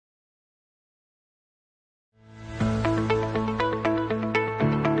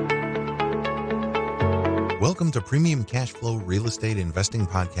Welcome to Premium Cash Flow Real Estate Investing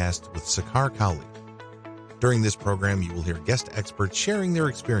Podcast with Sakar Cowley. During this program, you will hear guest experts sharing their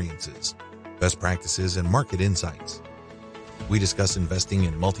experiences, best practices, and market insights. We discuss investing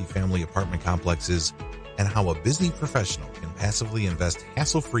in multifamily apartment complexes and how a busy professional can passively invest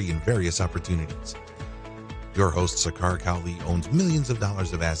hassle-free in various opportunities. Your host, Sakar Cowley, owns millions of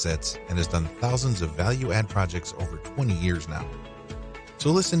dollars of assets and has done thousands of value-add projects over 20 years now.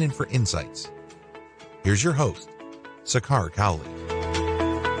 So listen in for insights. Here's your host, Sakar Cowley.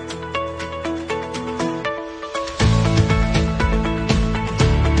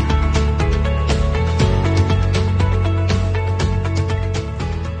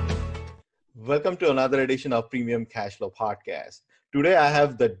 Welcome to another edition of Premium Cash Flow Podcast. Today, I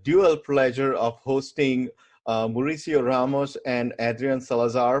have the dual pleasure of hosting Mauricio Ramos and Adrian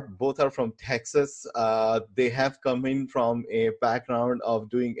Salazar. Both are from Texas. They have come in from a background of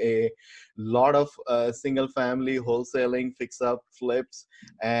doing a lot of single-family wholesaling, fix-up, flips,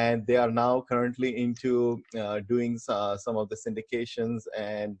 and they are now currently into doing some of the syndications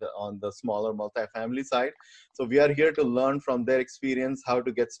and on the smaller multifamily side. So we are here to learn from their experience, how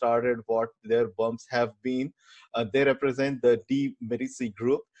to get started, what their bumps have been. They represent the D. Medici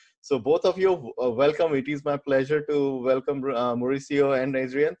Group. So both of you, welcome. It is my pleasure to welcome Mauricio and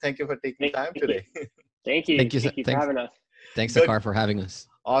Adrian. Thank you for taking time today. Thank you. Thank you for having us. Thanks, Sakar, for having us.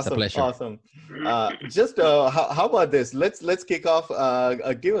 Awesome. Awesome. How about this? Let's kick off.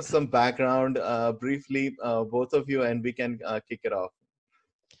 Give us some background briefly, both of you, and we can kick it off.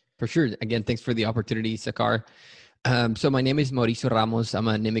 For sure. Again, thanks for the opportunity, Sakar. So my name is Mauricio Ramos. I'm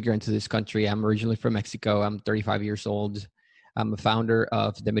an immigrant to this country. I'm originally from Mexico. I'm 35 years old. I'm a founder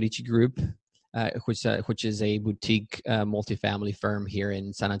of the Medici Group, which is a boutique multifamily firm here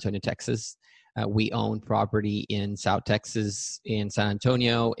in San Antonio, Texas. We own property in South Texas, in San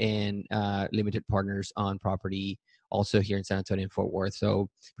Antonio, and limited partners on property also here in San Antonio and Fort Worth. So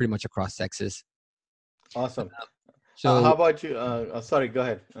pretty much across Texas. Awesome. So how about you? Sorry, go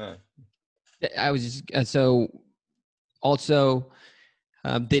ahead. I was just, so also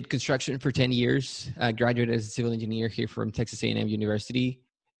did construction for 10 years. Graduated as a civil engineer here from Texas A&M University.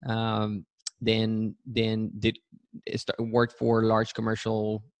 Then worked for large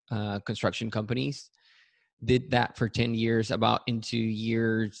commercial construction companies. Did that for 10 years. About into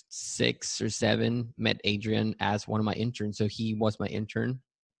year 6 or 7, met Adrian as one of my interns. So he was my intern.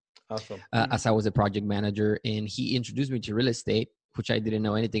 Awesome. As I was a project manager, and he introduced me to real estate, which I didn't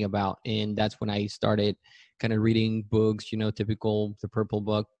know anything about. And that's when I started kind of reading books, typical, the Purple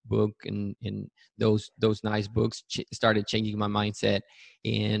Book, and those nice books started changing my mindset,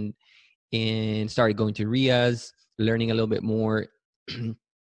 and started going to RIAs, learning a little bit more.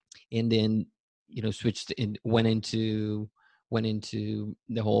 And then, switched and went into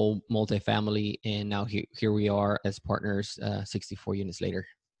the whole multifamily, and now here we are as partners, 64 units later.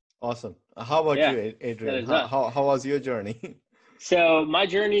 Awesome. How about you, Adrian? How was your journey? So my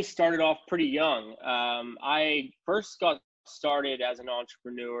journey started off pretty young. I first got started as an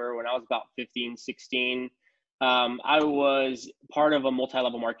entrepreneur when I was about 15, 16. I was part of a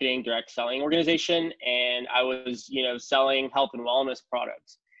multi-level marketing direct selling organization, and I was, selling health and wellness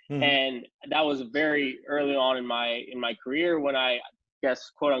products. Mm-hmm. And that was very early on in my career when I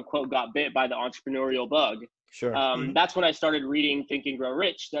guess, quote unquote, got bit by the entrepreneurial bug. Sure. That's when I started reading Think and Grow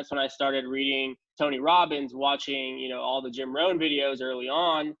Rich. That's when I started reading Tony Robbins, watching, all the Jim Rohn videos early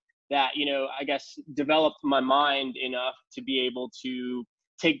on that, I guess developed my mind enough to be able to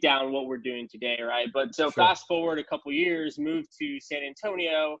take down what we're doing today, right? But so Fast forward a couple years, moved to San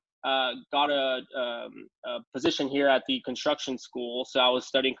Antonio, got a position here at the construction school. So I was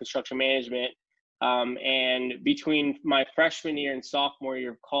studying construction management. And between my freshman year and sophomore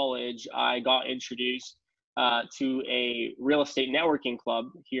year of college, I got introduced to a real estate networking club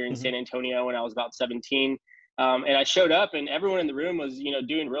here in San Antonio when I was about 17. And I showed up, and everyone in the room was,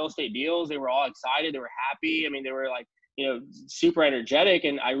 doing real estate deals. They were all excited. They were happy. I mean, they were like, super energetic.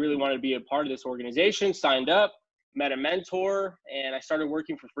 And I really wanted to be a part of this organization. Signed up, met a mentor, and I started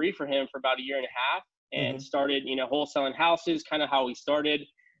working for free for him for about a year and a half, and started, wholesaling houses, kind of how we started.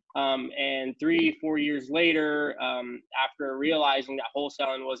 And 3-4 years later, after realizing that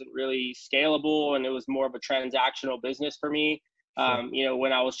wholesaling wasn't really scalable and it was more of a transactional business for me,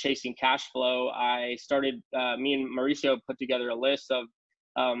 when I was chasing cash flow, I started, me and Mauricio put together a list of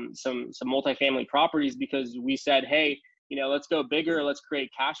some multifamily properties, because we said, hey, let's go bigger, let's create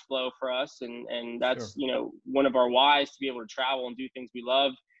cash flow for us. And that's, one of our whys, to be able to travel and do things we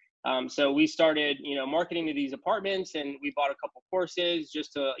love. So we started, marketing to these apartments, and we bought a couple courses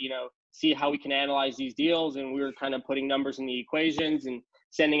just to, see how we can analyze these deals. And we were kind of putting numbers in the equations, and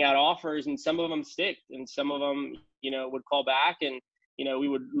sending out offers, and some of them sticked, and some of them, would call back, and we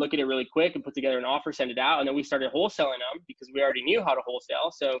would look at it really quick and put together an offer, send it out, and then we started wholesaling them because we already knew how to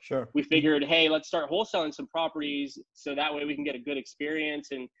wholesale. So Sure. we figured, hey, let's start wholesaling some properties so that way we can get a good experience,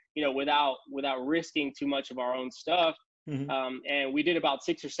 and without risking too much of our own stuff. And we did about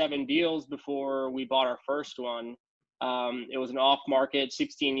 6 or 7 deals before we bought our first one. It was an off-market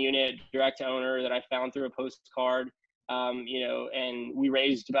 16-unit direct to owner that I found through a postcard. And we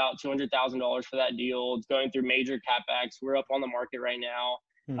raised about $200,000 for that deal. It's going through major CapEx. We're up on the market right now.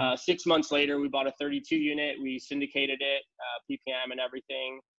 6 months later, we bought a 32-unit. We syndicated it, PPM and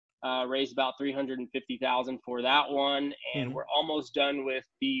everything. Raised about $350,000 for that one, and we're almost done with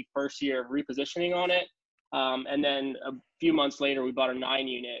the first year of repositioning on it. And then a few months later, we bought a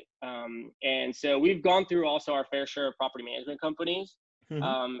 9-unit. And so we've gone through also our fair share of property management companies.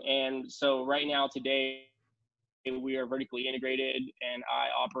 And so right now, today, we are vertically integrated, and I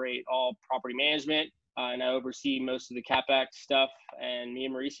operate all property management, and I oversee most of the CapEx stuff. And me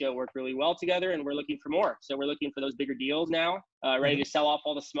and Mauricio work really well together, and we're looking for more. So we're looking for those bigger deals now, ready to sell off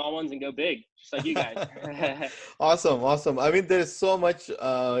all the small ones and go big, just like you guys. Awesome. I mean, there's so much,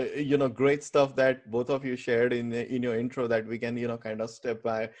 great stuff that both of you shared in your intro that we can, kind of step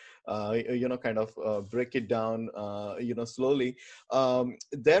by, break it down, slowly.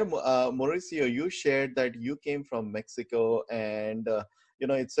 Mauricio, you shared that you came from Mexico, and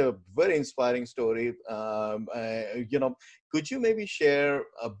it's a very inspiring story. Could you maybe share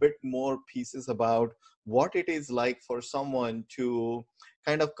a bit more pieces about what it is like for someone to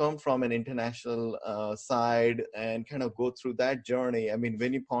kind of come from an international side and kind of go through that journey? I mean,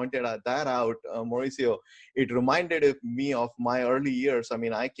 when you pointed that out, Mauricio, it reminded me of my early years. I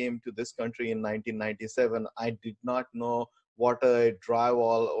mean, I came to this country in 1997. I did not know what a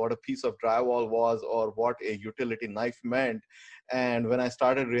piece of drywall was, or what a utility knife meant. And when I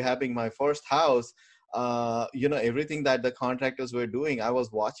started rehabbing my first house, everything that the contractors were doing, I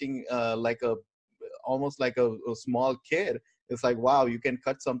was watching almost like a small kid. It's like, wow, you can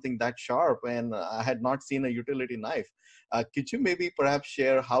cut something that sharp, and I had not seen a utility knife. Could you maybe perhaps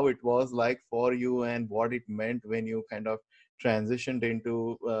share how it was like for you, and what it meant when you kind of transitioned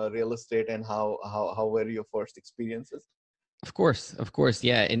into real estate, and how were your first experiences? Of course,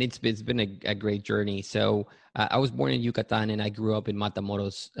 yeah, and it's been a great journey. So I was born in Yucatan, and I grew up in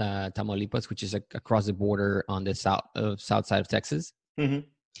Matamoros, Tamaulipas, which is across the border on the south side of Texas.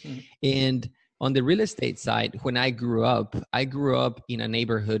 And on the real estate side, when I grew up in a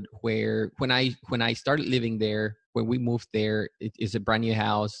neighborhood where when I started living there, when we moved there, it is a brand new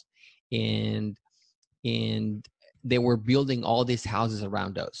house, and they were building all these houses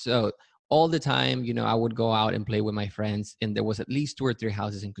around us. So all the time, I would go out and play with my friends, and there was at least 2 or 3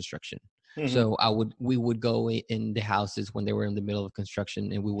 houses in construction. So we would go in the houses when they were in the middle of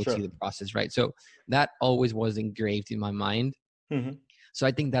construction, and we would see the process, right? So that always was engraved in my mind. So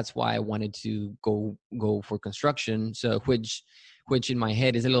I think that's why I wanted to go for construction. So which in my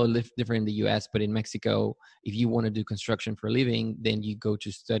head is a little different in the US, but in Mexico, if you want to do construction for a living, then you go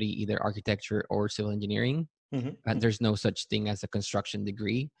to study either architecture or civil engineering. There's no such thing as a construction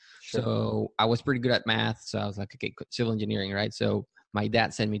degree. So I was pretty good at math. So I was like, okay, civil engineering, right? So my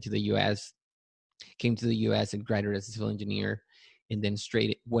dad sent me to the US, came to the US and graduated as a civil engineer, and then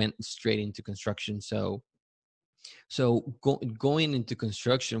went straight into construction. So going into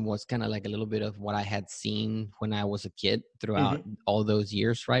construction was kind of like a little bit of what I had seen when I was a kid throughout all those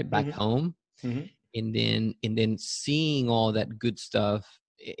years, right? Back home. And then seeing all that good stuff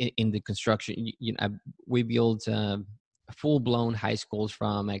in the construction. We built full-blown high schools,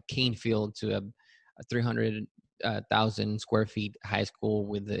 from a cane field to a 300,000 square feet high school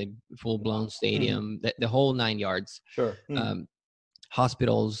with a full-blown stadium, the whole 9 yards.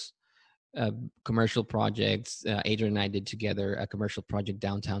 Hospitals, commercial projects. Adrian and I did together a commercial project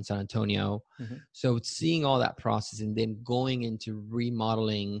downtown San Antonio. So seeing all that process, and then going into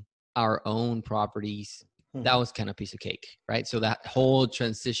remodeling our own properties, that was kind of a piece of cake, right? So that whole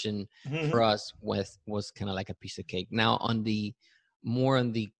transition for us was kind of like a piece of cake. Now on the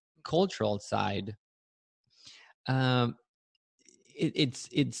cultural side,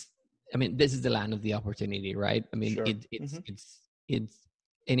 it's I mean, this is the land of the opportunity, right? I mean,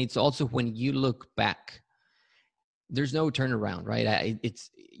 and it's also, when you look back, there's no turnaround, right?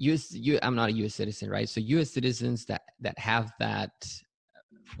 I'm not a U.S. citizen, right? So U.S. citizens that have that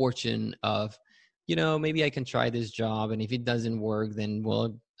fortune of, maybe I can try this job, and if it doesn't work, then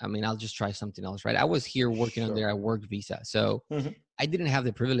I'll just try something else, right? I was here working under a work visa, so I didn't have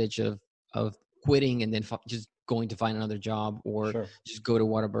the privilege of quitting and then just going to find another job, or just go to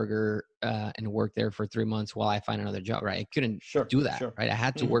Whataburger and work there for 3 months while I find another job, right? I couldn't Sure, do that, sure. right? I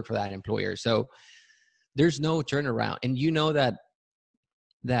had to work for that employer. So there's no turnaround. And you know that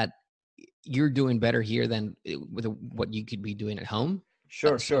you're doing better here than with what you could be doing at home.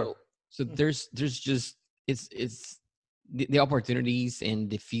 Sure, sure. So there's just it's the opportunities and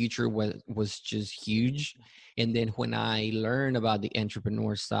the future was just huge. And then when I learned about the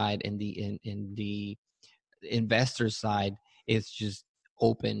entrepreneur side and the investor side, it's just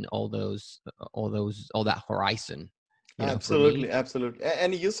open all that horizon, for Absolutely, me. absolutely.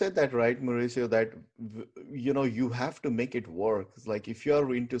 And you said that right, Mauricio, that you have to make it work. It's like if you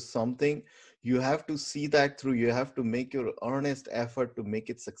are into something, you have to see that through. You have to make your earnest effort to make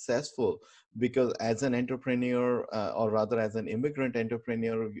it successful. Because as an entrepreneur, or rather as an immigrant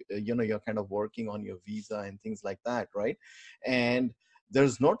entrepreneur, you're kind of working on your visa and things like that, right? And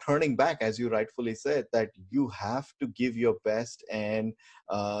there's no turning back, as you rightfully said, that you have to give your best and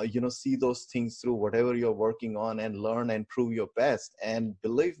see those things through whatever you're working on and learn and prove your best. And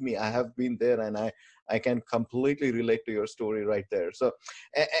believe me, I have been there, and I can completely relate to your story right there. So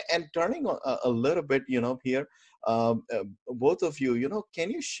and turning a little bit here, both of you, can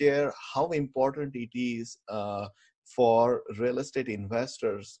you share how important it is for real estate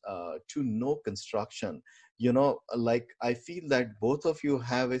investors to know construction? Like I feel that both of you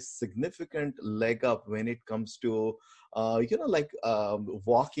have a significant leg up when it comes to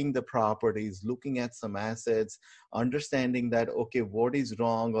walking the properties, looking at some assets, understanding that, okay, what is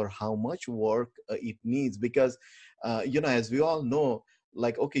wrong or how much work it needs. Because, as we all know,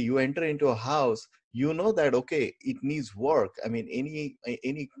 like, okay, you enter into a house, you know that, okay, it needs work. I mean, any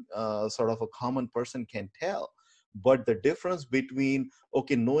sort of a common person can tell. But the difference between,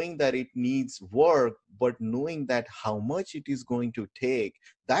 okay, knowing that it needs work, but knowing that how much it is going to take,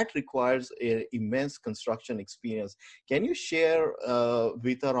 that requires an immense construction experience. Can you share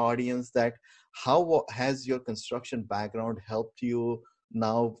with our audience that how has your construction background helped you?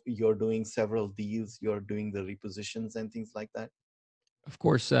 Now you're doing several deals, you're doing the repositions and things like that. Of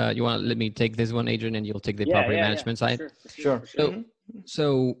course, you want to let me take this one, Adrian, and you'll take the Yeah, property yeah, yeah, management for side. sure, for sure, Sure. for sure. So,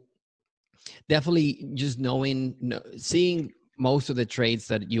 so definitely just seeing most of the trades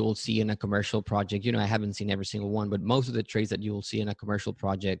that you'll see in a commercial project. I haven't seen every single one, but most of the trades that you'll see in a commercial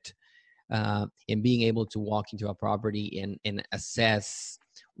project, and being able to walk into a property and assess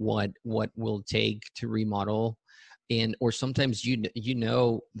what will take to remodel. Or sometimes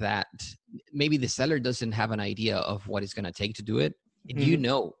that maybe the seller doesn't have an idea of what it's going to take to do it, and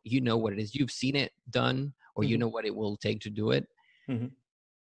what it is. You've seen it done, or what it will take to do it.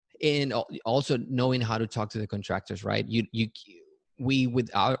 And also knowing how to talk to the contractors, right? We with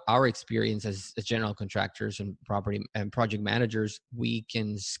our experience as general contractors and property and project managers, we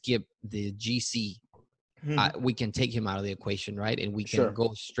can skip the GC. We can take him out of the equation, right? And we can Sure.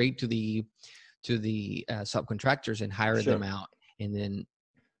 go straight to the subcontractors and hire them out, and then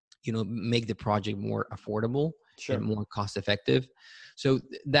make the project more affordable and more cost effective. So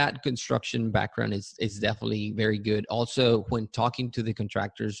that construction background is definitely very good. Also, when talking to the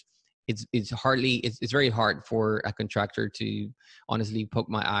contractors, it's very hard for a contractor to honestly poke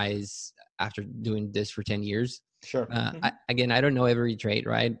my eyes after doing this for 10 years. Sure. I don't know every trade,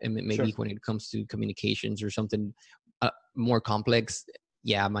 right? And maybe when it comes to communications or something more complex,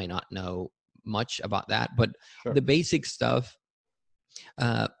 I might not know much about that, but the basic stuff,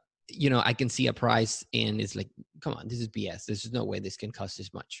 I can see a price and it's like, come on, this is BS. There's no way this can cost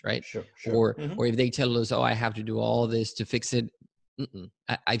this much, right? Or if they tell us, oh, I have to do all this to fix it.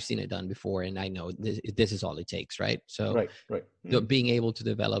 I've seen it done before, and I know this is all it takes, right? So, being able to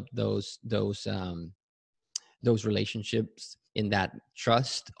develop those relationships in that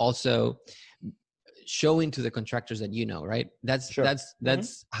trust, also showing to the contractors that right.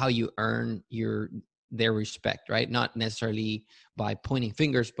 That's how you earn their respect, right? Not necessarily by pointing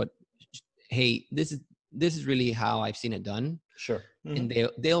fingers, but hey, this is really how I've seen it done. And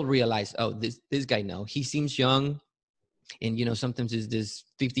they'll realize, oh, this guy, he seems young, and sometimes is this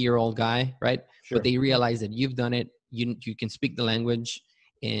 50-year-old guy, right? But they realize that you've done it, you can speak the language,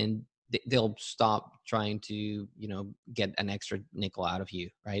 and they'll stop trying to get an extra nickel out of you,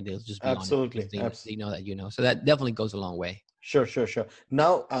 right? They'll just be Absolutely. honest. They know that so that definitely goes a long way. Sure.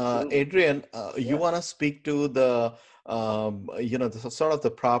 Now, Adrian, you want to speak to the the sort of the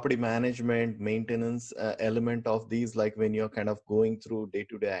property management maintenance element of these, like when you're kind of going through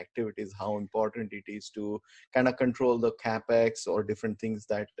day-to-day activities, how important it is to kind of control the capex or different things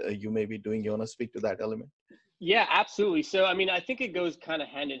that you may be doing. You want to speak to that element? Yeah, absolutely. So, I mean, I think it goes kind of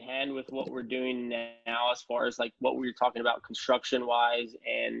hand in hand with what we're doing now, as far as like what we were talking about construction wise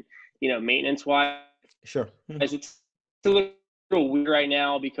and, maintenance wise. Sure. It's a little little weird right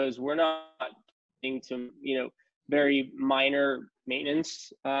now because we're not getting to, very minor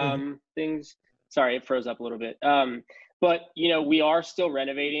maintenance Mhm. things. Sorry, it froze up a little bit. But we are still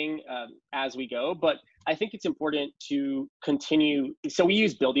renovating as we go. But I think it's important to continue. So we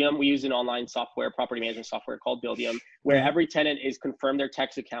use Buildium. We use an online software, property management software called Buildium, where Mhm. every tenant is confirmed their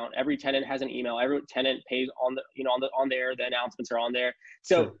text account. Every tenant has an email. Every tenant pays on the, on there. The announcements are on there.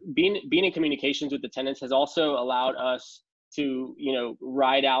 So Sure. being in communications with the tenants has also allowed us to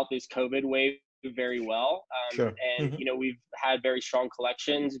ride out this COVID wave very well. Sure. And Mhm. we've had very strong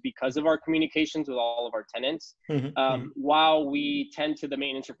collections because of our communications with all of our tenants. Mhm. Mhm. While we tend to the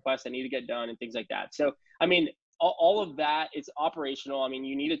maintenance requests that need to get done and things like that. So I mean, all of that, it's operational. I mean,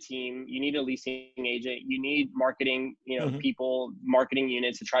 you need a team, you need a leasing agent, you need marketing, Mhm. people, marketing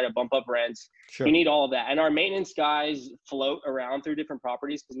units to try to bump up rents. You Sure. need all of that. And our maintenance guys float around through different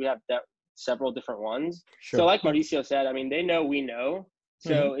properties because we have several different ones. So Sure. like Mauricio said, I mean, they know we know. Mhm.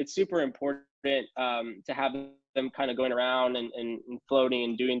 So it's super important to have them kind of going around and floating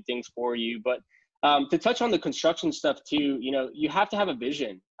and doing things for you. But to touch on the construction stuff too, you have to have a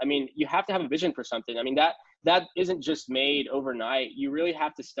vision. I mean, you have to have a vision for something. I mean, that isn't just made overnight. You really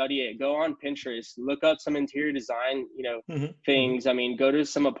have to study it. Go on Pinterest, look up some interior design, Mhm. Mhm. things. I mean, go to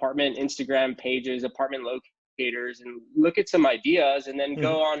some apartment Instagram pages, apartment locators, and look at some ideas, and then Mhm.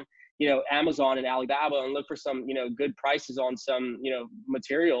 go on, Amazon and Alibaba and look for some, good prices on some,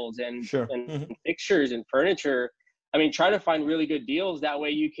 materials Sure. and Mhm. fixtures and furniture. I mean, try to find really good deals. That way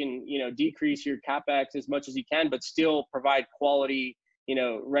you can, decrease your CapEx as much as you can, but still provide quality,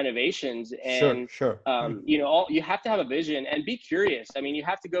 renovations. Sure. And, Sure. Mhm. you have to have a vision and be curious. I mean, you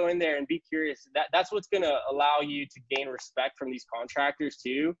have to go in there and be curious. That's what's going to allow you to gain respect from these contractors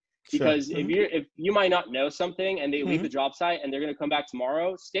too. Sure. Because Mhm. if you might not know something and they leave the Mhm. job site and they're going to come back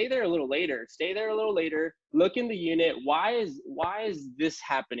tomorrow, stay there a little later. Stay there a little later. Look in the unit. Why is this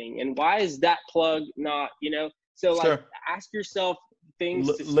happening? And why is that plug not, so like Sure. ask yourself things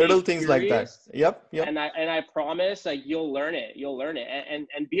to stay Little things like that. curious. Yep. Yep. And I promise, like, you'll learn it. You'll learn it,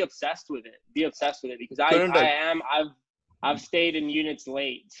 and be obsessed with it. Be obsessed with it because Couldn't I am. I've stayed in units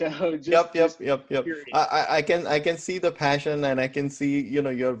late, so Yep, yep, just yep, yep. curious. I can see the passion, and I can see,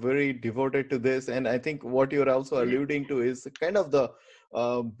 you're very devoted to this. And I think what you're also Mhm. alluding to is kind of the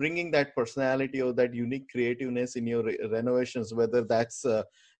bringing that personality or that unique creativeness in your renovations, whether that's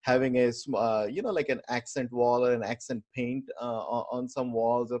having like an accent wall or an accent paint on some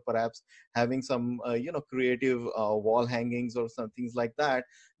walls, or perhaps having some, creative wall hangings or some things like that.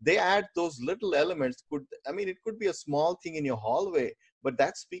 They add those little elements. I mean, it could be a small thing in your hallway, but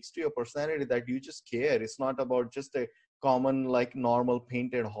that speaks to your personality, that you just care. It's not about just a common, like, normal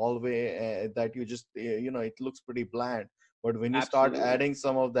painted hallway that you just it looks pretty bland. But when you start Absolutely. adding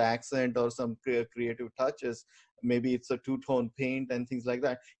some of the accent or some creative touches, maybe it's a two-tone paint and things like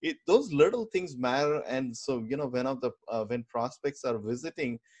that, those little things matter. And so, when prospects are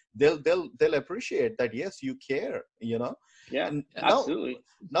visiting, they'll appreciate that, yes, you care. Yeah. And Absolutely.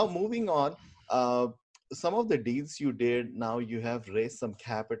 now moving on, uh, some of the deals you did, now you have raised some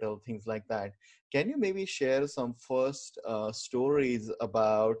capital, things like that. Can you maybe share some first stories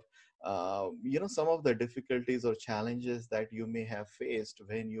about some of the difficulties or challenges that you may have faced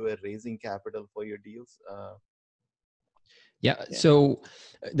when you were raising capital for your deals? Yeah. Yeah. So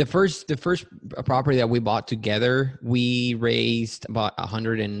the first property that we bought together, we raised about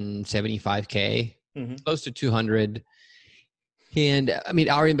 175K, Mhm. close to 200. And I mean,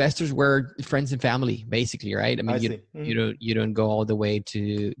 our investors were friends and family, basically, right? I I mean, you see. you Mhm. don't you don't go all the way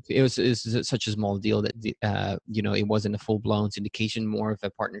to. It was such a small deal that it wasn't a full blown syndication, more of a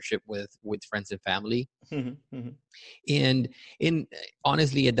partnership with friends and family. Mhm. Mhm. And in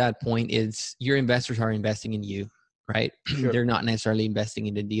honestly, at that point, it's your investors are investing in you, right? Sure. They're not necessarily investing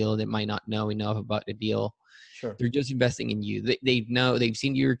in the deal. They might not know enough about the deal. Sure. They're just investing in you. They know, they've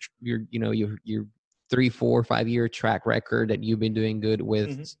seen your 3, 4, 5 year track record that you've been doing good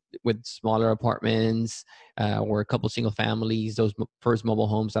Mhm. with smaller apartments, or a couple single families, those first mobile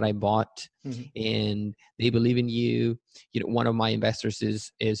homes that I bought, Mhm. and they believe in you. One of my investors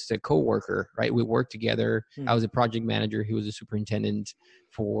is a coworker, right? We work together. I Mhm. was a project manager. He was a superintendent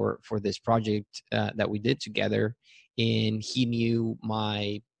for this project that we did together, and he knew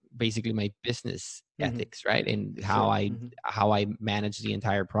basically my business Mhm. ethics, right? And Sure. Mhm. how I manage the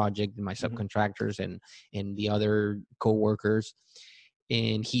entire project, and my Mhm. subcontractors and the other coworkers.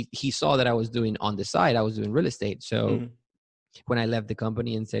 And he saw that I was doing on the side, I was doing real estate. So Mhm. when I left the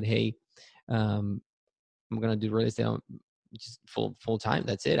company and said, hey, um, I'm gonna do real estate just full time.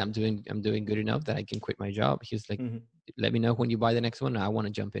 That's it. I'm doing good enough that I can quit my job. He was like, Mhm. let me know when you buy the next one. I want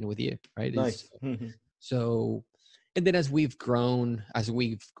to jump in with you, right? Nice. Mhm. So And then as we've grown,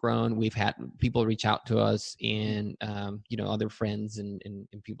 we've had people reach out to us, and other friends and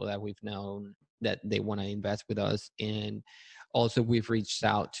people that we've known that they want to invest with us. And also we've reached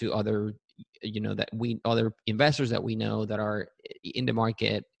out to other other investors that we know that are in the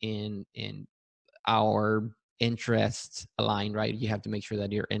market, in our interests align, right? You have to make sure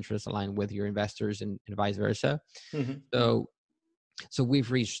that your interests align with your investors, and vice versa. Mm-hmm. So we've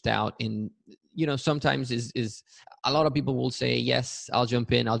reached out, and sometimes is a lot of people will say, yes, I'll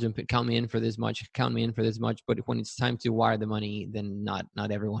jump in, count me in for this much, but when it's time to wire the money, then not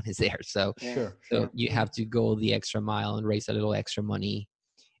everyone is there. So Sure. you have to go the extra mile and raise a little extra money.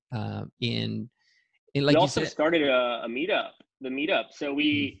 In like we you also said, started the meetup. So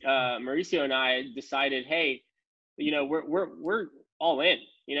we Mauricio and I decided, hey, we're all in.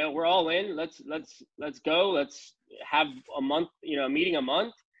 We're all in. Let's go. Let's have a month, a meeting a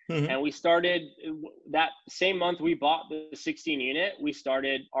month. Mm-hmm. And we started that same month we bought the 16 unit. We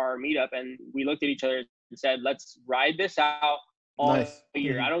started our meetup, and we looked at each other and said, let's ride this out all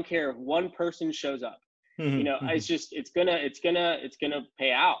year. Mm-hmm. I don't care if one person shows up. Mm-hmm. It's just it's gonna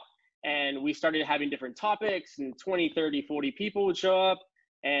pay out. And we started having different topics, and 20, 30, 40 people would show up.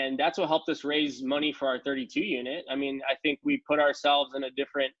 And that's what helped us raise money for our 32 unit. I mean, I think we put ourselves in a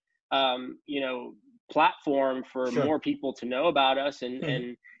different, platform for more people to know about us.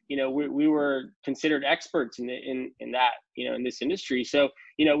 And we were considered experts in that, in this industry. So,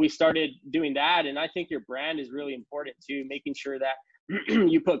 we started doing that. And I think your brand is really important too, making sure that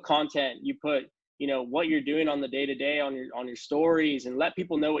you put content, you put, what you're doing on the day-to-day on your stories, and let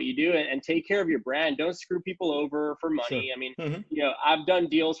people know what you do, and take care of your brand. Don't screw people over for money. I mean, I've done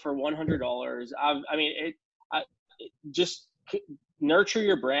deals for $100. Just nurture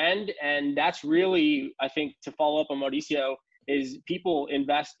your brand. And that's really, I think, to follow up on Mauricio, is people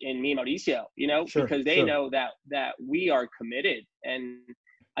invest in me and Mauricio, because they know that we are committed. And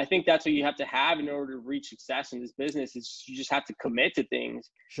I think that's what you have to have in order to reach success in this business, is you just have to commit to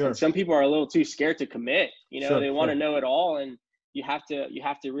things. And some people are a little too scared to commit. They want to know it all, and you have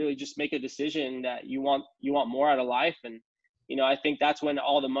to really just make a decision that you want more out of life. And I think that's when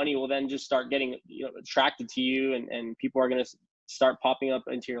all the money will then just start getting attracted to you, and people are going to start popping up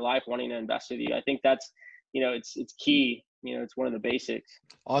into your life wanting to invest with you. I think that's it's key. It's one of the basics.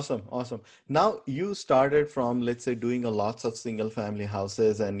 Awesome. Now you started from, let's say, doing lots of single family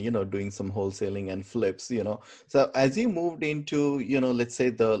houses and, doing some wholesaling and flips, So as you moved into, let's say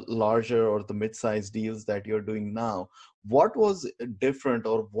the larger or the mid-sized deals that you're doing now, what was different,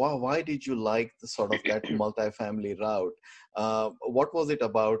 or why did you like the sort of that multifamily route? What was it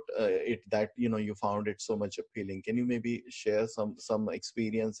about it that, you found it so much appealing? Can you maybe share some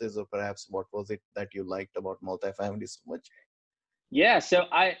experiences, or perhaps what was it that you liked about multifamily so much? Yeah. So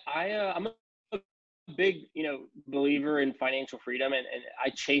I'm a big, believer in financial freedom, and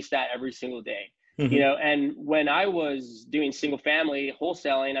I chase that every single day. And when I was doing single family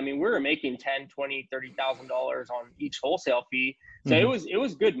wholesaling, I mean, we were making $10,000, $20,000, $30,000 on each wholesale fee. So it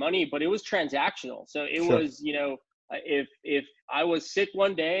was good money, but it was transactional. So it was, if I was sick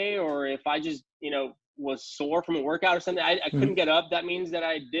one day, or if I just, was sore from a workout or something, I couldn't get up. That means that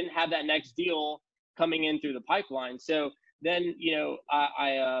I didn't have that next deal coming in through the pipeline. So then,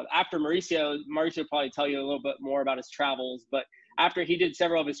 I after Mauricio will probably tell you a little bit more about his travels, but after he did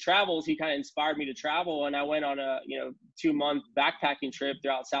several of his travels, he kind of inspired me to travel. And I went on a, 2-month backpacking trip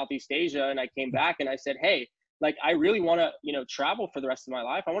throughout Southeast Asia. And I came back and I said, hey, like, I really want to, travel for the rest of my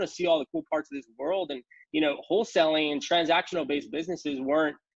life. I want to see all the cool parts of this world. And, wholesaling and transactional based businesses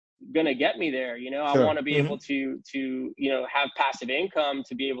weren't going to get me there. I want to be able to, have passive income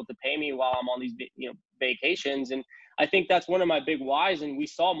to be able to pay me while I'm on these, vacations. And I think that's one of my big whys. And we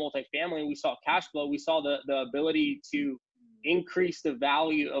saw multifamily, we saw cash flow, we saw the ability to increase the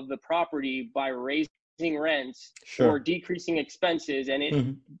value of the property by raising rents or decreasing expenses, and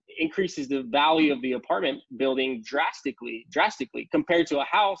it increases the value of the apartment building drastically compared to a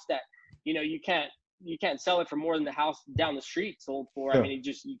house that you can't sell it for more than the house down the street sold for. I mean,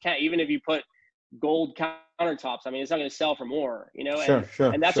 you can't, even if you put gold countertops, I mean, it's not going to sell for more,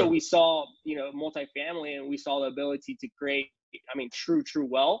 and that's what we saw, multifamily, and we saw the ability to create, I mean, true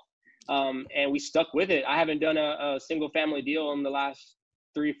wealth. And we stuck with it. I haven't done a single family deal in the last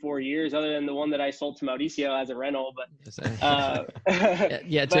 3-4 years, other than the one that I sold to Mauricio as a rental. But but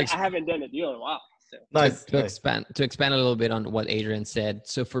I haven't done a deal in a while. So. Nice. To expand a little bit on what Adrian said.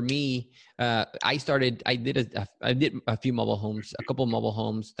 So for me, I did a few mobile homes, a couple of mobile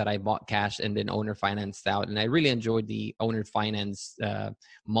homes that I bought cash and then owner financed out, and I really enjoyed the owner finance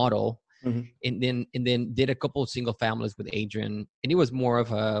model. Mhm. and then did a couple of single families with Adrian, and it was more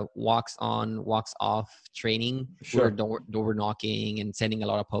of a walks on, walks off training. We were Sure. door knocking and sending a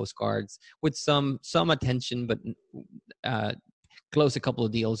lot of postcards with some attention, but closed a couple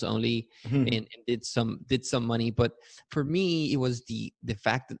of deals only, Mhm. and did some money. But for me, it was the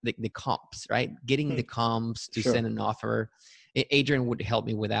fact that the comps, right? Getting the comps to Sure. send an offer. Adrian would help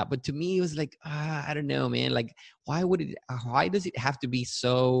me with that, but to me, it was like, I don't know, man. Like, why does it have to be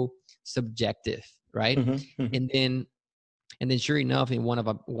so subjective, right? Mhm. Mhm. And then sure enough, in one of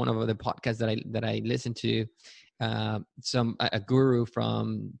the podcasts that I listened to, a guru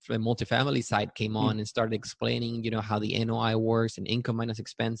from the multifamily side came on and started explaining, how the NOI works and income minus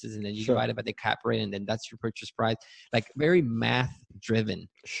expenses, and then you Sure. divide it by the cap rate, and then that's your purchase price. Like, very math driven.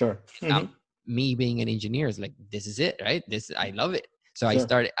 Sure. Me being an engineer is like, this is it, right? I love it. So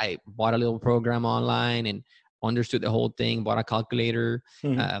Sure. I bought a little program online and understood the whole thing, bought a calculator.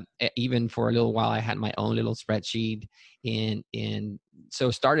 Even for a little while, I had my own little spreadsheet, and so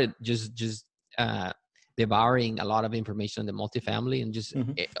started just devouring a lot of information on the multifamily, and just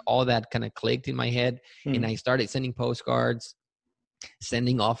all that kind of clicked in my head. And I started sending postcards,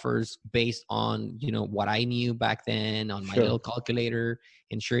 sending offers based on what I knew back then on my Sure. little calculator.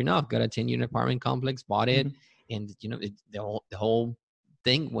 And sure enough, got a 10-unit apartment complex, bought it, and the whole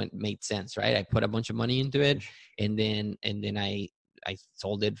thing made sense, right? I put a bunch of money into it, and then I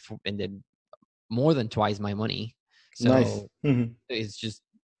sold it and then more than twice my money. Nice. So it's just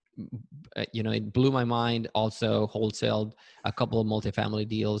it blew my mind. Also wholesaled a couple of multifamily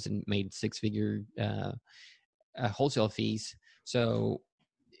deals and made six-figure wholesale fees. So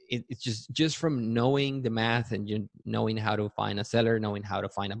it's just from knowing the math and knowing how to find a seller, knowing how to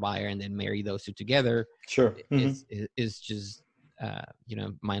find a buyer, and then marry those two together. Sure. Is just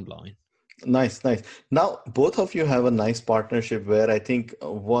mind blowing. Nice, nice. Now, both of you have a nice partnership where I think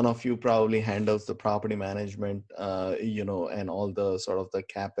one of you probably handles the property management, and all the sort of the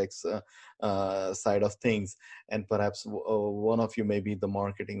CapEx side of things, and perhaps one of you maybe the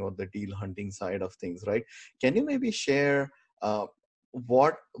marketing or the deal hunting side of things, right? Can you maybe share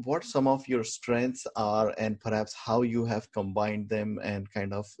what some of your strengths are, and perhaps how you have combined them and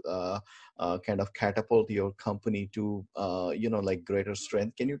kind of catapult your company to like greater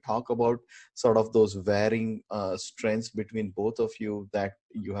strength? Can you talk about sort of those varying strengths between both of you that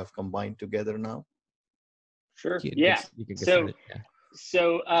you have combined together now? Sure. You Yeah. could get So, started. Yeah.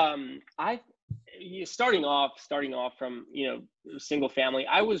 Starting off from, single family,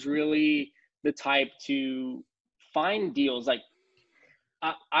 I was really the type to find deals. Like,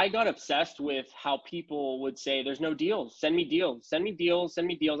 I got obsessed with how people would say, there's no deals. Send me deals. Send me deals. Send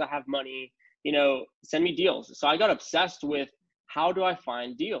me deals. I have money. Send me deals. So I got obsessed with, how do I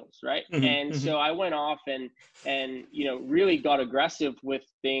find deals, right? And so I went off and really got aggressive with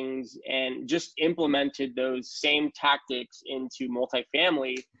things and just implemented those same tactics into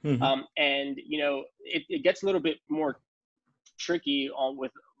multifamily. And it gets a little bit more tricky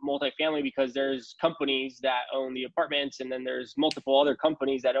with multifamily, because there's companies that own the apartments, and then there's multiple other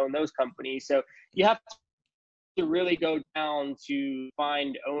companies that own those companies. So you have to really go down to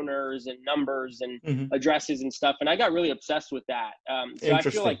find owners and numbers and addresses and stuff. And I got really obsessed with that. So I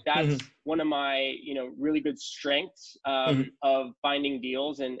feel like that's one of my, really good strengths of finding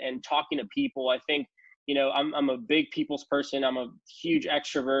deals and talking to people. I think, I'm a big people's person. I'm a huge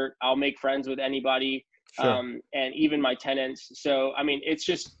extrovert. I'll make friends with anybody. And even my tenants. So, I mean,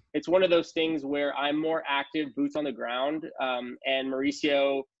 it's one of those things where I'm more active, boots on the ground. And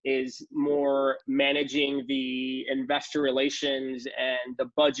Mauricio is more managing the investor relations and the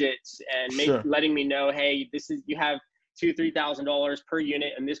budgets and letting me know, hey, you have $2,000-$3,000 per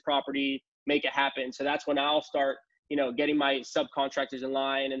unit in this property, make it happen. So that's when I'll start, getting my subcontractors in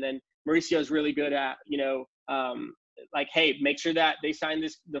line. And then Mauricio is really good at, like, hey, make sure that they sign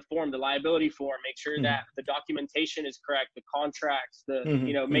the form, the liability form, make sure that the documentation is correct, the contracts,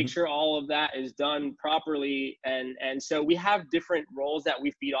 make sure all of that is done properly. And so we have different roles that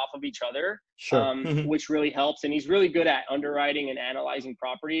we feed off of each other, which really helps. And he's really good at underwriting and analyzing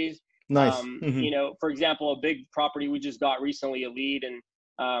properties. Nice. For example, a big property we just got recently, a lead, and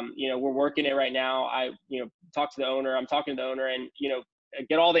we're working it right now. I'm talking to the owner, and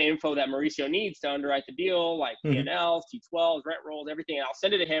get all the info that Mauricio needs to underwrite the deal, like P&Ls, T12s, rent rolls, everything. And I'll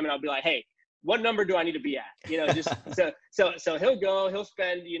send it to him, and I'll be like, hey, what number do I need to be at? Just so he'll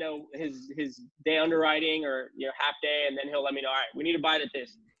spend, his day underwriting, or, half day. And then he'll let me know, all right, we need to buy it at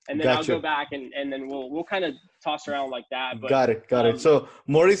this. And then I'll go back and then we'll kind of tossed around like that. But got it. So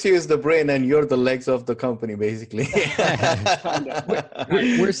Mauricio is the brain and you're the legs of the company, basically. kind of.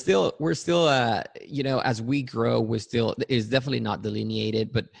 we're still you know, as we grow, we're still, it's definitely not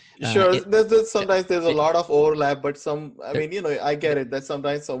delineated, but Sure, sometimes there's a lot of overlap, but I mean, you know, I get it that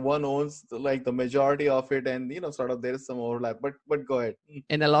sometimes someone owns like the majority of it, and you know, sort of there is some overlap. But go ahead.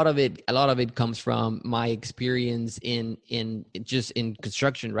 And a lot of it comes from my experience in just in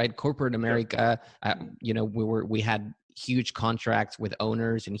construction, right? Corporate America, you know, we had huge contracts with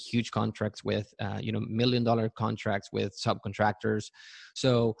owners and huge contracts with you know, $1 million contracts with subcontractors.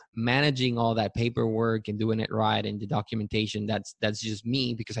 So managing all that paperwork and doing it right and the documentation, that's just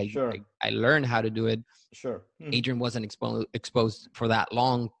me, because I learned how to do it. Sure. Adrian wasn't exposed for that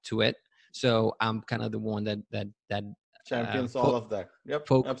long to it, so I'm kind of the one that champions all of that. Yep.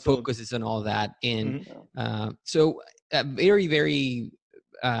 Focuses on all that. And so very, very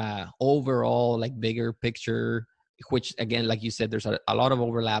overall, like bigger picture, which again, like you said, there's a lot of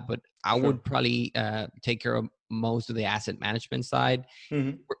overlap, but I would probably take care of most of the asset management side.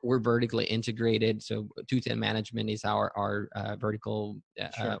 We're vertically integrated. So 210 Management is our vertical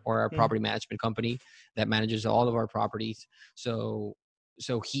or our property management company that manages all of our properties. So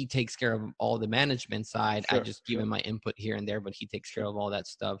he takes care of all the management side. I just give him my input here and there, but he takes care of all that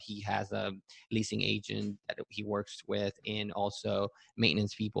stuff. He has a leasing agent that he works with, and also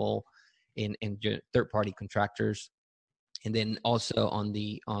maintenance people and third-party contractors. And then also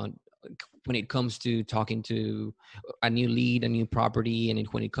when it comes to talking to a new lead, a new property, and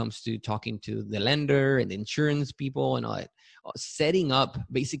when it comes to talking to the lender and the insurance people and all that,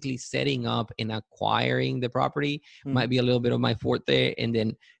 basically setting up and acquiring the property might be a little bit of my forte. And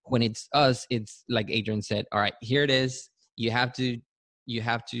then when it's us, it's like Adrian said, all right, here it is. You have to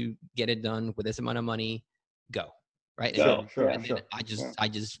get it done with this amount of money. Go. Right. Sure. I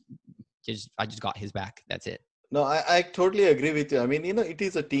just got his back. That's it. No, I totally agree with you. I mean, you know, it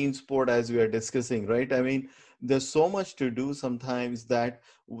is a team sport, as we are discussing, right? I mean, there's so much to do sometimes that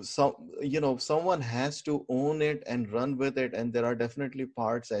someone has to own it and run with it. And there are definitely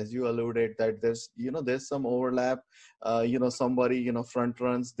parts, as you alluded, that there's some overlap. Somebody, front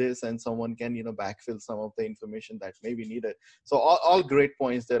runs this and someone can, backfill some of the information that may be needed. So all great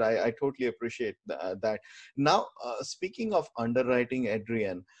points that I totally appreciate that. Now, speaking of underwriting,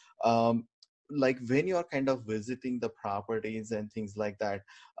 Adrian, like when you are kind of visiting the properties and things like that,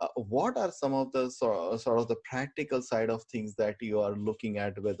 what are some of the sort of the practical side of things that you are looking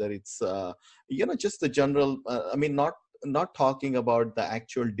at, whether it's just the general I mean, not talking about the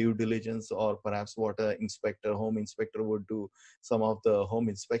actual due diligence or perhaps what a home inspector would do, some of the home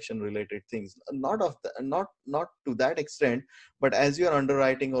inspection related things, not to that extent, but as you're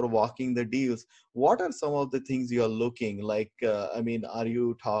underwriting or walking the deals, what are some of the things you're looking like? I mean, are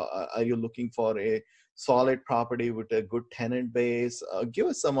you looking for a solid property with a good tenant base? Give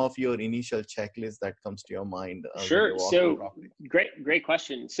us some of your initial checklist that comes to your mind. Sure. So great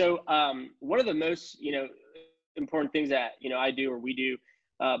question. So one of the most, important things that, I do or we do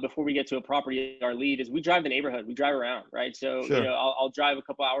before we get to a property, our lead, is we drive the neighborhood. We drive around, right? So, I'll drive a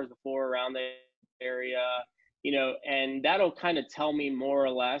couple hours before around the area, and that'll kind of tell me more or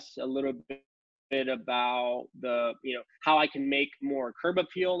less a little bit about the, how I can make more curb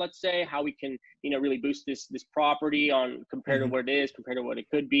appeal, let's say, how we can, really boost this property on compared to what it is, compared to what it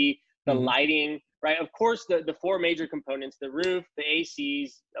could be, the lighting, right? Of course, the four major components: the roof, the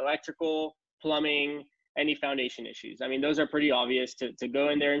ACs, electrical, plumbing, any foundation issues. I mean, those are pretty obvious to go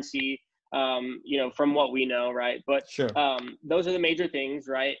in there and see, from what we know, right? But those are the major things,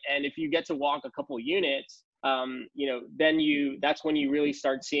 right? And if you get to walk a couple units, then that's when you really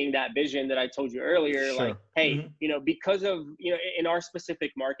start seeing that vision that I told you earlier. Like, hey, because of, in our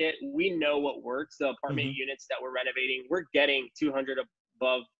specific market, we know what works. The apartment units that we're renovating, we're getting 200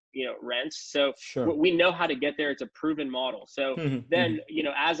 above, rents. So we know how to get there. It's a proven model. So then,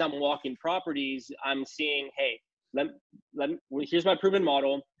 as I'm walking properties, I'm seeing, hey, here's my proven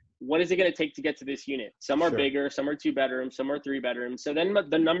model. What is it going to take to get to this unit? Some are bigger, some are 2 bedrooms, some are 3 bedrooms. So then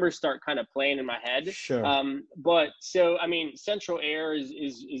the numbers start kind of playing in my head. But so, I mean, central air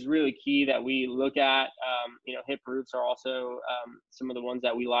is really key that we look at. Hip roofs are also some of the ones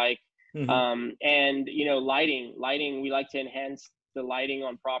that we like. And, lighting, we like to enhance the lighting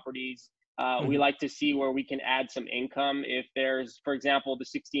on properties. We like to see where we can add some income. If there's, for example, the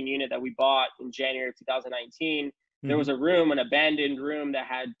 16 unit that we bought in January of 2019, there was an abandoned room that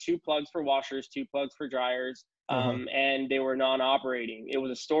had 2 plugs for washers, 2 plugs for dryers, and they were non-operating. It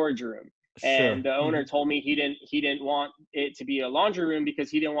was a storage room. And the owner told me he didn't want it to be a laundry room because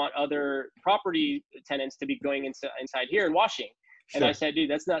he didn't want other property tenants to be going inside here and washing. And I said, dude,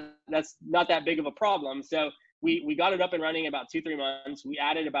 that's not that big of a problem. So we got it up and running about 2-3 months. We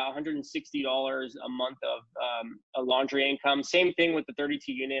added about $160 a month of a laundry income. Same thing with the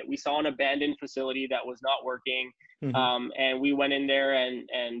 32 unit. We saw an abandoned facility that was not working. And we went in there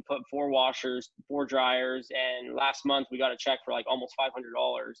and put 4 washers, 4 dryers. And last month we got a check for like almost $500.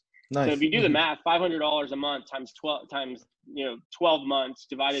 Nice. So if you do the math, $500 a month times 12 months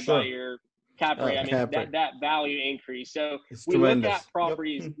divided by your cap rate. I mean, that value increase. So it's we tremendous. look at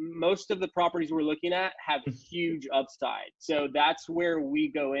properties. Yep. Most of the properties we're looking at have huge upside. So that's where we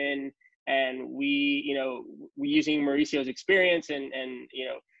go in, and we using Mauricio's experience and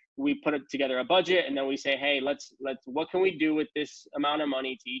we put it together a budget, and then we say, hey, let's what can we do with this amount of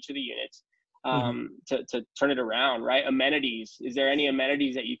money to each of the units to turn it around, right? Amenities. Is there any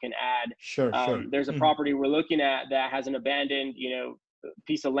amenities that you can add? Sure. There's a property we're looking at that has an abandoned,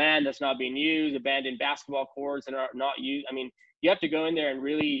 piece of land that's not being used, abandoned basketball courts that are not used. I mean, you have to go in there and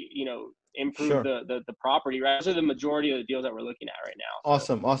really, improve the property, right? Those are the majority of the deals that we're looking at right now.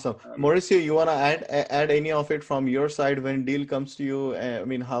 Awesome. Mauricio, you want to add any of it from your side when deal comes to you? I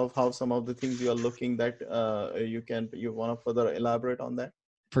mean, how some of the things you are looking that you want to further elaborate on that?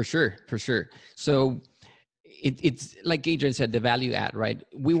 For sure. So it's like Adrian said, the value add, right?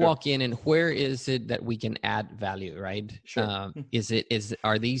 We walk in, and where is it that we can add value, right?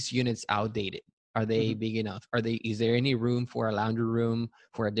 Are these units outdated? Are they big enough? Is there any room for a laundry room,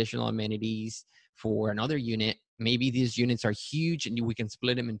 for additional amenities, for another unit? Maybe these units are huge and we can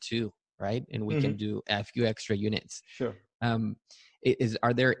split them in 2, right? And we can do a few extra units. Sure. Is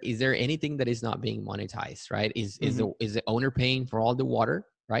there anything that is not being monetized, right? Is the owner paying for all the water,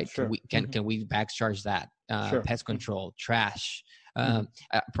 right? Sure. Can we back charge that? Pest control, trash,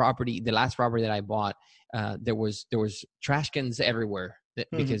 property. The last property that I bought, there was trash cans everywhere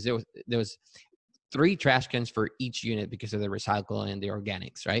because there was 3 trash cans for each unit because of the recycle and the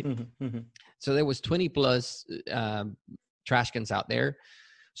organics, right? So there was 20 plus trash cans out there.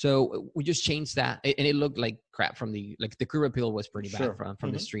 So we just changed that, and it looked like crap from the curb appeal was pretty bad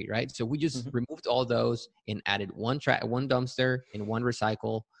from the street, right? So we just removed all those and added one dumpster and 1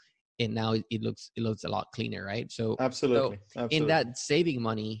 recycle, and now it looks a lot cleaner, right? So absolutely. In that saving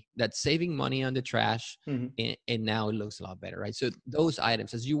money on the trash, and now it looks a lot better, right? So those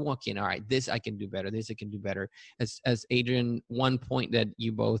items, as you walk in, all right, this I can do better, this I can do better. As Adrian, one point that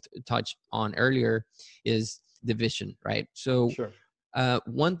you both touched on earlier is the vision, right? So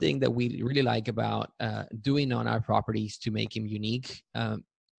one thing that we really like about doing on our properties to make them unique,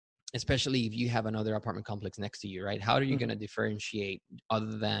 especially if you have another apartment complex next to you, right? How are you going to differentiate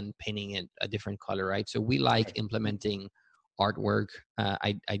other than painting it a different color, right? So we like implementing artwork.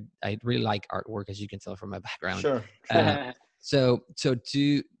 I really like artwork, as you can tell from my background. So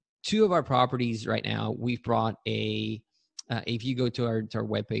to 2 of our properties right now, we've brought if you go to our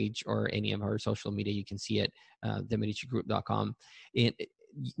webpage or any of our social media, you can see it, themedicigroup.com.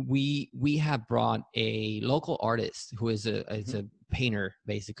 We have brought a local artist who is a painter,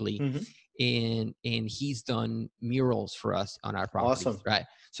 basically, and he's done murals for us on our properties, right?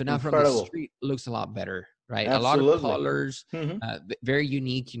 So now from the street, it looks a lot better, right? Absolutely. A lot of colors, very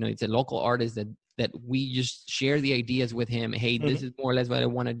unique. It's a local artist that we just share the ideas with him. Hey, this is more or less what I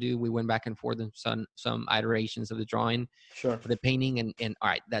want to do. We went back and forth on some iterations of the drawing, for the painting, and all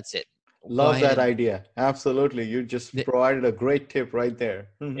right, that's it. Love that idea. Absolutely. You just provided a great tip right there.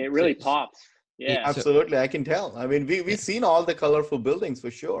 It really pops. Yeah, absolutely. I can tell. I mean, we've seen all the colorful buildings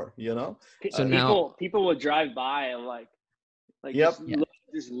for sure, So now people would drive by and like just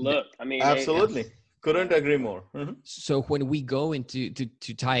look. I mean, absolutely. Couldn't agree more. So when we go into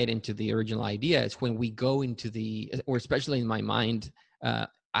to tie it into the original idea, it's when we go into or especially in my mind,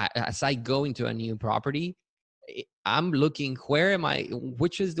 as I go into a new property, I'm looking,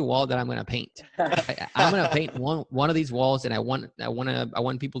 which is the wall that I'm going to paint? I'm going to paint one of these walls, and I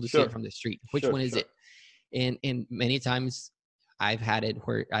want people to see it from the street. Which one is it? And many times I've had it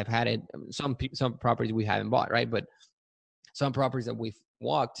some properties we haven't bought, right? But some properties that we've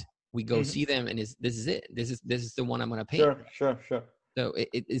walked, we go see them, and this is it. This is the one I'm going to paint. Sure. So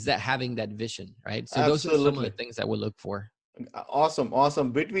it is that having that vision, right? So those are some of the things that we look for.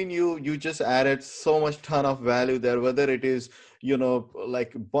 Awesome. Between you just added so much ton of value there, whether it is,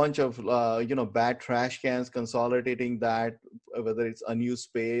 like a bunch of, bad trash cans, consolidating that, whether it's unused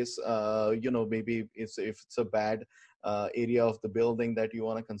space, maybe if it's a bad area of the building that you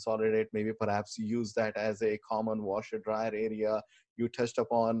want to consolidate, maybe perhaps use that as a common washer dryer area. You touched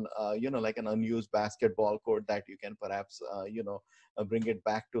upon, like an unused basketball court that you can perhaps, bring it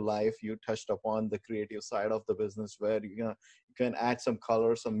back to life. You touched upon the creative side of the business where you can add some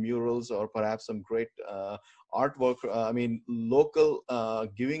color, some murals, or perhaps some great artwork. Local,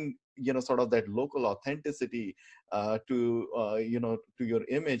 giving sort of that local authenticity to your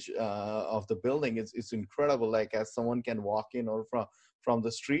image of the building is incredible. Like, as someone can walk in or from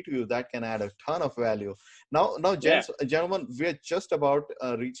the street view, that can add a ton of value. Now, Yeah. gentlemen, we're just about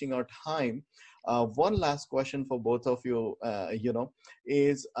reaching our time. One last question for both of you,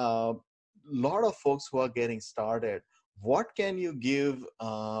 is a lot of folks who are getting started. What can you give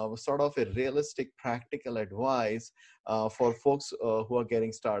sort of a realistic, practical advice for folks who are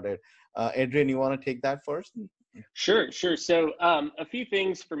getting started? Adrian, you want to take that first? Sure. So a few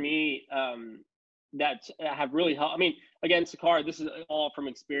things for me that have really helped. I mean, again, Sakar, this is all from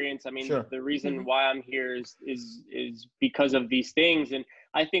experience. I mean, Sure. the reason why I'm here is because of these things. And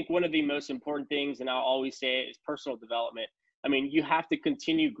I think one of the most important things, and I'll always say it, is personal development. I mean, you have to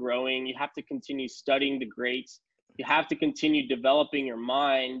continue growing. You have to continue studying the greats. You have to continue developing your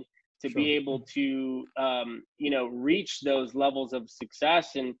mind to Sure. be able to, reach those levels of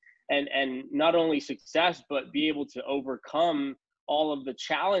success and not only success, but be able to overcome all of the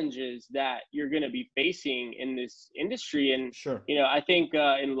challenges that you're going to be facing in this industry. And, Sure. I think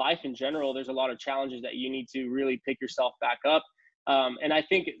in life in general, there's a lot of challenges that you need to really pick yourself back up. And I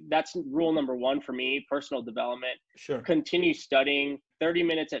think that's rule number one for me, personal development. Sure. Continue studying 30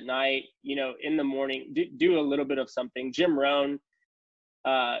 minutes at night, in the morning, do a little bit of something. Jim Rohn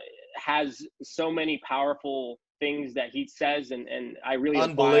has so many powerful things that he says, and I really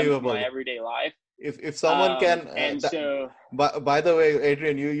apply them to my everyday life. If someone can, by the way,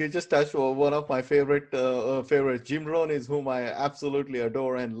 Adrian, you just touched one of my favorite Jim Rohn is whom I absolutely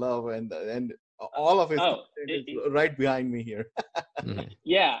adore and love, and all of his is right behind me here.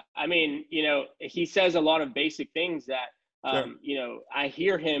 Yeah, I mean, he says a lot of basic things that I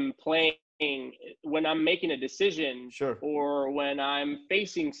hear him playing when I'm making a decision, sure, or when I'm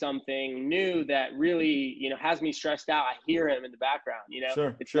facing something new that really, has me stressed out. I hear him in the background,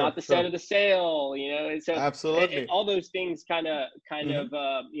 sure, it's not the set of the sale, and so absolutely all those things kind of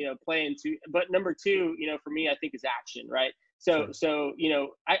play into. But number two, for me, I think is action, right? So,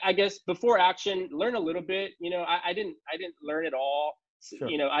 I guess before action, learn a little bit. I didn't learn it all. Sure.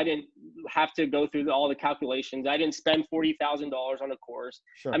 I didn't have to go through all the calculations. I didn't spend $40,000 on a course.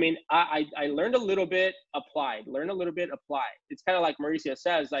 Sure. I mean, I learned a little bit, applied. Learn a little bit, apply. It's kind of like Mauricio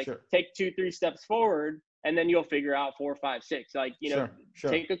says, like, take 2-3 steps forward, and then you'll figure out 4, 5, 6. Like,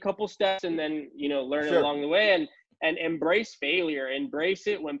 take a couple steps, and then learn it along the way, and embrace failure. Embrace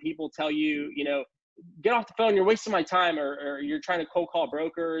it when people tell you, get off the phone, you're wasting my time, or you're trying to cold call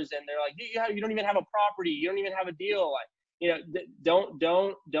brokers, and they're like, you don't even have a property, you don't even have a deal. Like,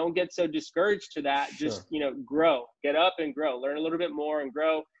 don't get so discouraged to that. Just, grow, get up and grow, learn a little bit more and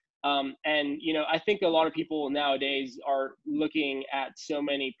grow. And, I think a lot of people nowadays are looking at so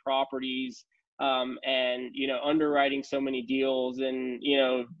many properties, and, underwriting so many deals, and,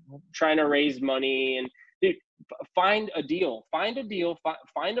 trying to raise money. And dude, find a deal, find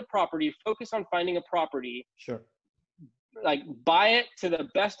a property, focus on finding a property. Sure. Like, buy it to the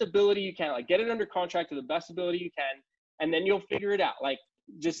best ability you can, like, get it under contract to the best ability you can. And then you'll figure it out. Like,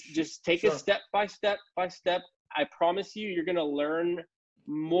 just take it step by step by step. I promise you, you're going to learn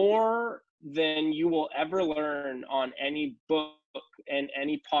more than you will ever learn on any book and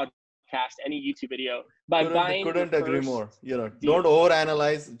any podcast, any YouTube video by buying. Couldn't agree more. Don't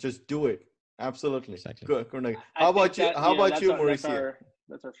overanalyze. Just do it. Absolutely. Exactly. How about you? How about you, Mauricio?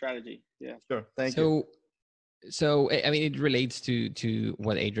 That's our strategy. Yeah. Sure. Thank you. So, I mean, it relates to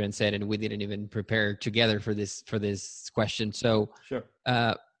what Adrian said, and we didn't even prepare together for this question. So,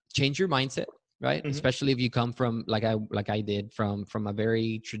 change your mindset, right? Mm-hmm. Especially if you come from, like I did, from a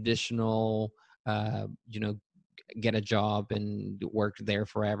very traditional, get a job and work there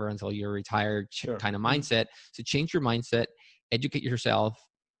forever until you're retired kind of mindset. So, change your mindset, educate yourself,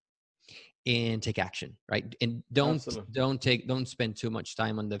 and take action, right? And don't spend too much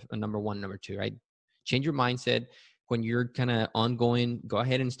time on the number one, number two, right? Change your mindset. When you're kind of ongoing, go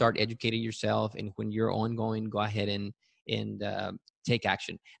ahead and start educating yourself. And when you're ongoing, go ahead and take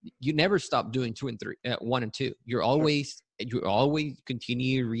action. You never stop doing 2 and 3, 1 and 2. You're always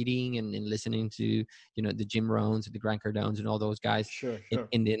continue reading and listening to the Jim Rohns and the Grant Cardones and all those guys.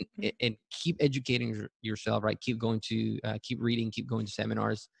 And keep educating yourself, right? Keep going to keep reading, keep going to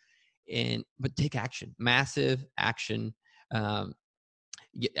seminars, but take action, massive action.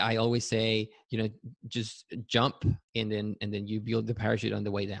 I always say, just jump and then you build the parachute on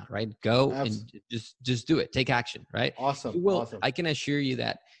the way down, right? Go and just do it. Take action, right? Awesome. Awesome. I can assure you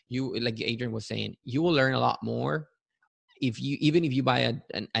that you, like Adrian was saying, you will learn a lot more even if you buy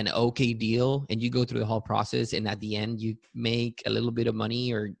an okay deal and you go through the whole process, and at the end you make a little bit of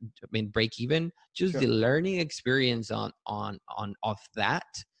money or break even. Just the learning experience on that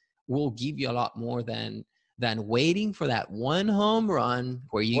will give you a lot more than waiting for that one home run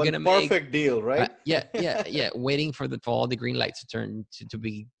where you're One gonna make perfect deal, right? yeah, waiting for all the green lights to turn to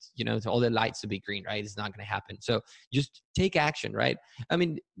be, to all the lights to be green, right? It's not gonna happen. So just take action, right? I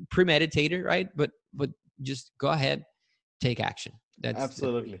mean, premeditate it, right? But just go ahead, take action. That's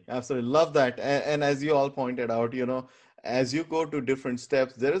Absolutely. Love that. And as you all pointed out, as you go to different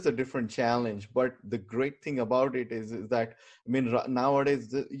steps, there is a different challenge. But the great thing about it is that, I mean, nowadays,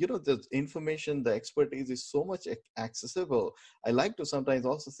 the information, the expertise is so much accessible. I like to sometimes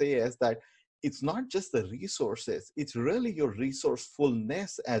also say as that it's not just the resources, it's really your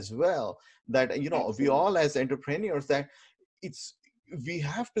resourcefulness as well. That, we Absolutely. all as entrepreneurs, that it's we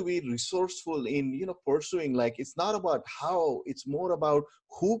have to be resourceful in pursuing, like, it's not about how, it's more about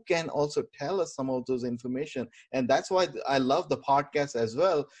who can also tell us some of those information. And that's why I love the podcast as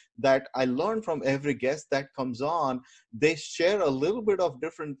well, that I learn from every guest that comes on. They share a little bit of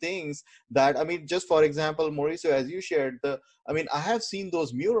different things that, I mean, just for example, Mauricio, as you shared, I mean, I have seen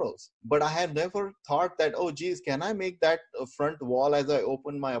those murals, but I had never thought that, oh geez, can I make that front wall as I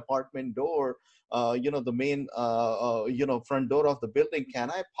open my apartment door, the main, front door of the building, can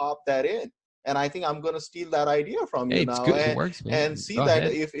I pop that in? And I think I'm going to steal that idea from hey, you it's now, good. It and, works, man. see Go that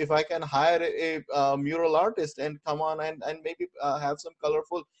ahead. if I can hire a mural artist and come on and maybe have some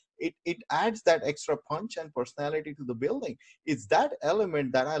colorful, it adds that extra punch and personality to the building. It's that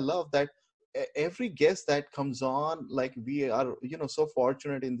element that I love, that every guest that comes on, like, we are so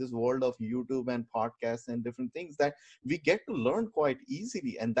fortunate in this world of YouTube and podcasts and different things, that we get to learn quite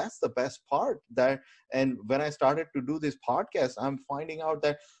easily. And that's the best part. That, and when I started to do this podcast, I'm finding out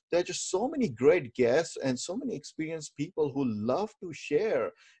that there are just so many great guests and so many experienced people who love to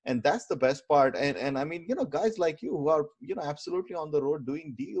share. And that's the best part. And I mean, guys like you who are absolutely on the road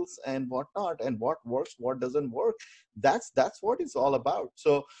doing deals and whatnot, and what works, what doesn't work, that's what it's all about.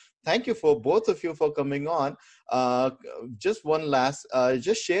 So thank you for both of you for coming on. uh, just one last,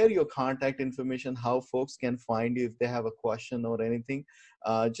 just share your contact information, how folks can find you if they have a question or anything.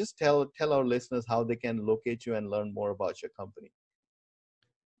 Just tell our listeners how they can locate you and learn more about your company.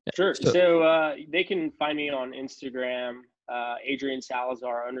 Sure. So So they can find me on Instagram, Adrian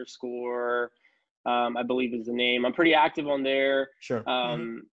Salazar underscore, I believe is the name. I'm pretty active on there. Sure.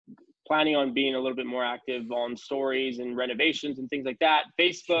 Planning on being a little bit more active on stories and renovations and things like that.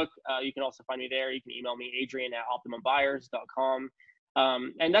 Facebook, you can also find me there. You can email me, Adrian at optimumbuyers.com.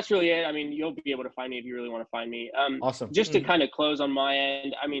 And that's really it. I mean, you'll be able to find me if you really want to find me. Awesome. Just to kind of close on my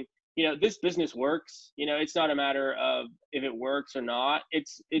end, I mean, this business works. It's not a matter of if it works or not.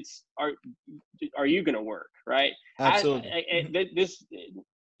 It's are you going to work, right? Absolutely. This,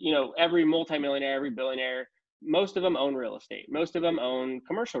 every multimillionaire, every billionaire, most of them own real estate. Most of them own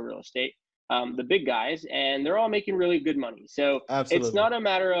commercial real estate. The big guys, and they're all making really good money. So it's Absolutely. not a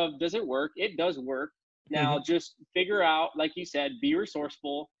matter of does it work. It does work. Now just figure out, like you said, be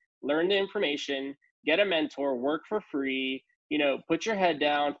resourceful, learn the information, get a mentor, work for free. Put your head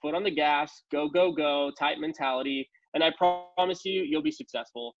down, foot on the gas, go, go, go, type mentality. And I promise you, you'll be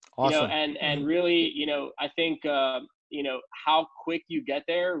successful. Awesome. And really, I think, how quick you get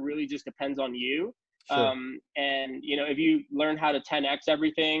there really just depends on you. Sure. And, if you learn how to 10X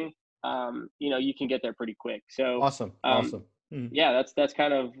everything, you can get there pretty quick. So, Awesome. Awesome. yeah, that's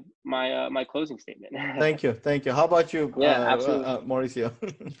kind of my closing statement. Thank you. How about you, Yeah, absolutely.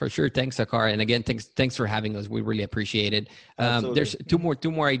 Mauricio? for sure, thanks, Sakar, and again, thanks for having us. We really appreciate it. Absolutely. There's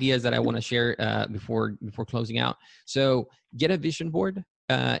two more ideas that I want to share before closing out. So get a vision board.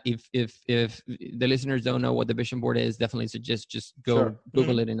 If the listeners don't know what the vision board is, definitely suggest just go Sure.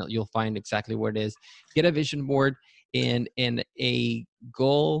 Google it and you'll find exactly what it is. Get a vision board, and a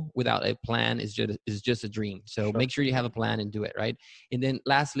goal without a plan is just a dream. So Sure. make sure you have a plan and do it right. And then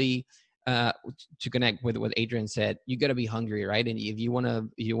lastly, to connect with what Adrian said, you got to be hungry, right? And if you want to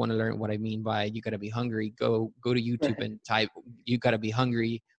learn what I mean by you got to be hungry, go to YouTube and type "You Got to Be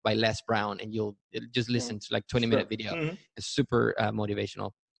Hungry" by Les Brown, and you'll just listen to like 20-minute Sure. video. It's super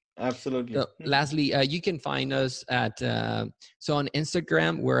motivational. Absolutely. So lastly, you can find us at so on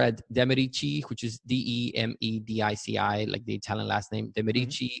Instagram we're at Demedici, which is DEMEDICI, like the Italian last name,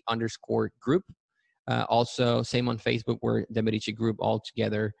 Demedici _group. Also same on Facebook, we're Demedici Group all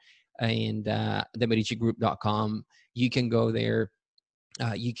together, and demedicigroup.com. You can go there.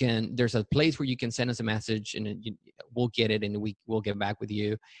 There's a place where you can send us a message, and we'll get it, and we'll get back with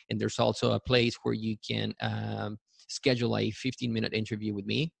you. And there's also a place where you can schedule a 15-minute interview with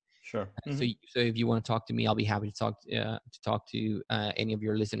me. Sure. So if you want to talk to me, I'll be happy to talk to any of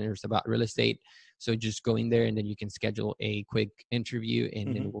your listeners about real estate. So just go in there and then you can schedule a quick interview and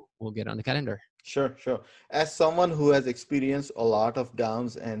then Mhm. we'll get on the calendar. Sure, sure. As someone who has experienced a lot of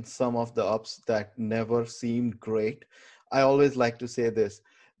downs and some of the ups that never seemed great, I always like to say this: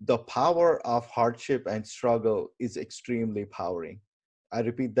 the power of hardship and struggle is extremely powering. I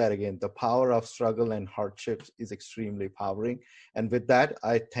repeat that again: the power of struggle and hardships is extremely powering. And with that,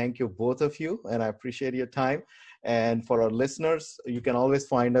 I thank you both of you and I appreciate your time. And for our listeners, you can always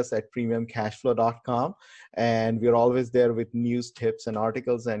find us at premiumcashflow.com. And we're always there with news, tips, and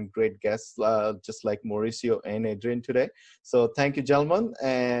articles and great guests, just like Mauricio and Adrian today. So thank you, gentlemen,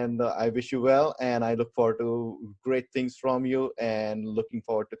 and I wish you well. And I look forward to great things from you and looking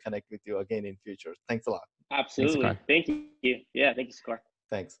forward to connect with you again in future. Thanks a lot. Thanks, Sakar. Absolutely. Thank you. Yeah, thank you, Sakar.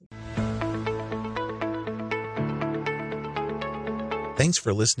 Thanks. Thanks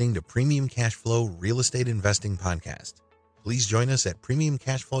for listening to Premium Cashflow Real Estate Investing Podcast. Please join us at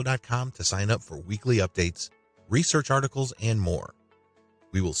premiumcashflow.com to sign up for weekly updates, research articles, and more.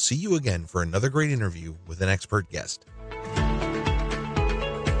 We will see you again for another great interview with an expert guest.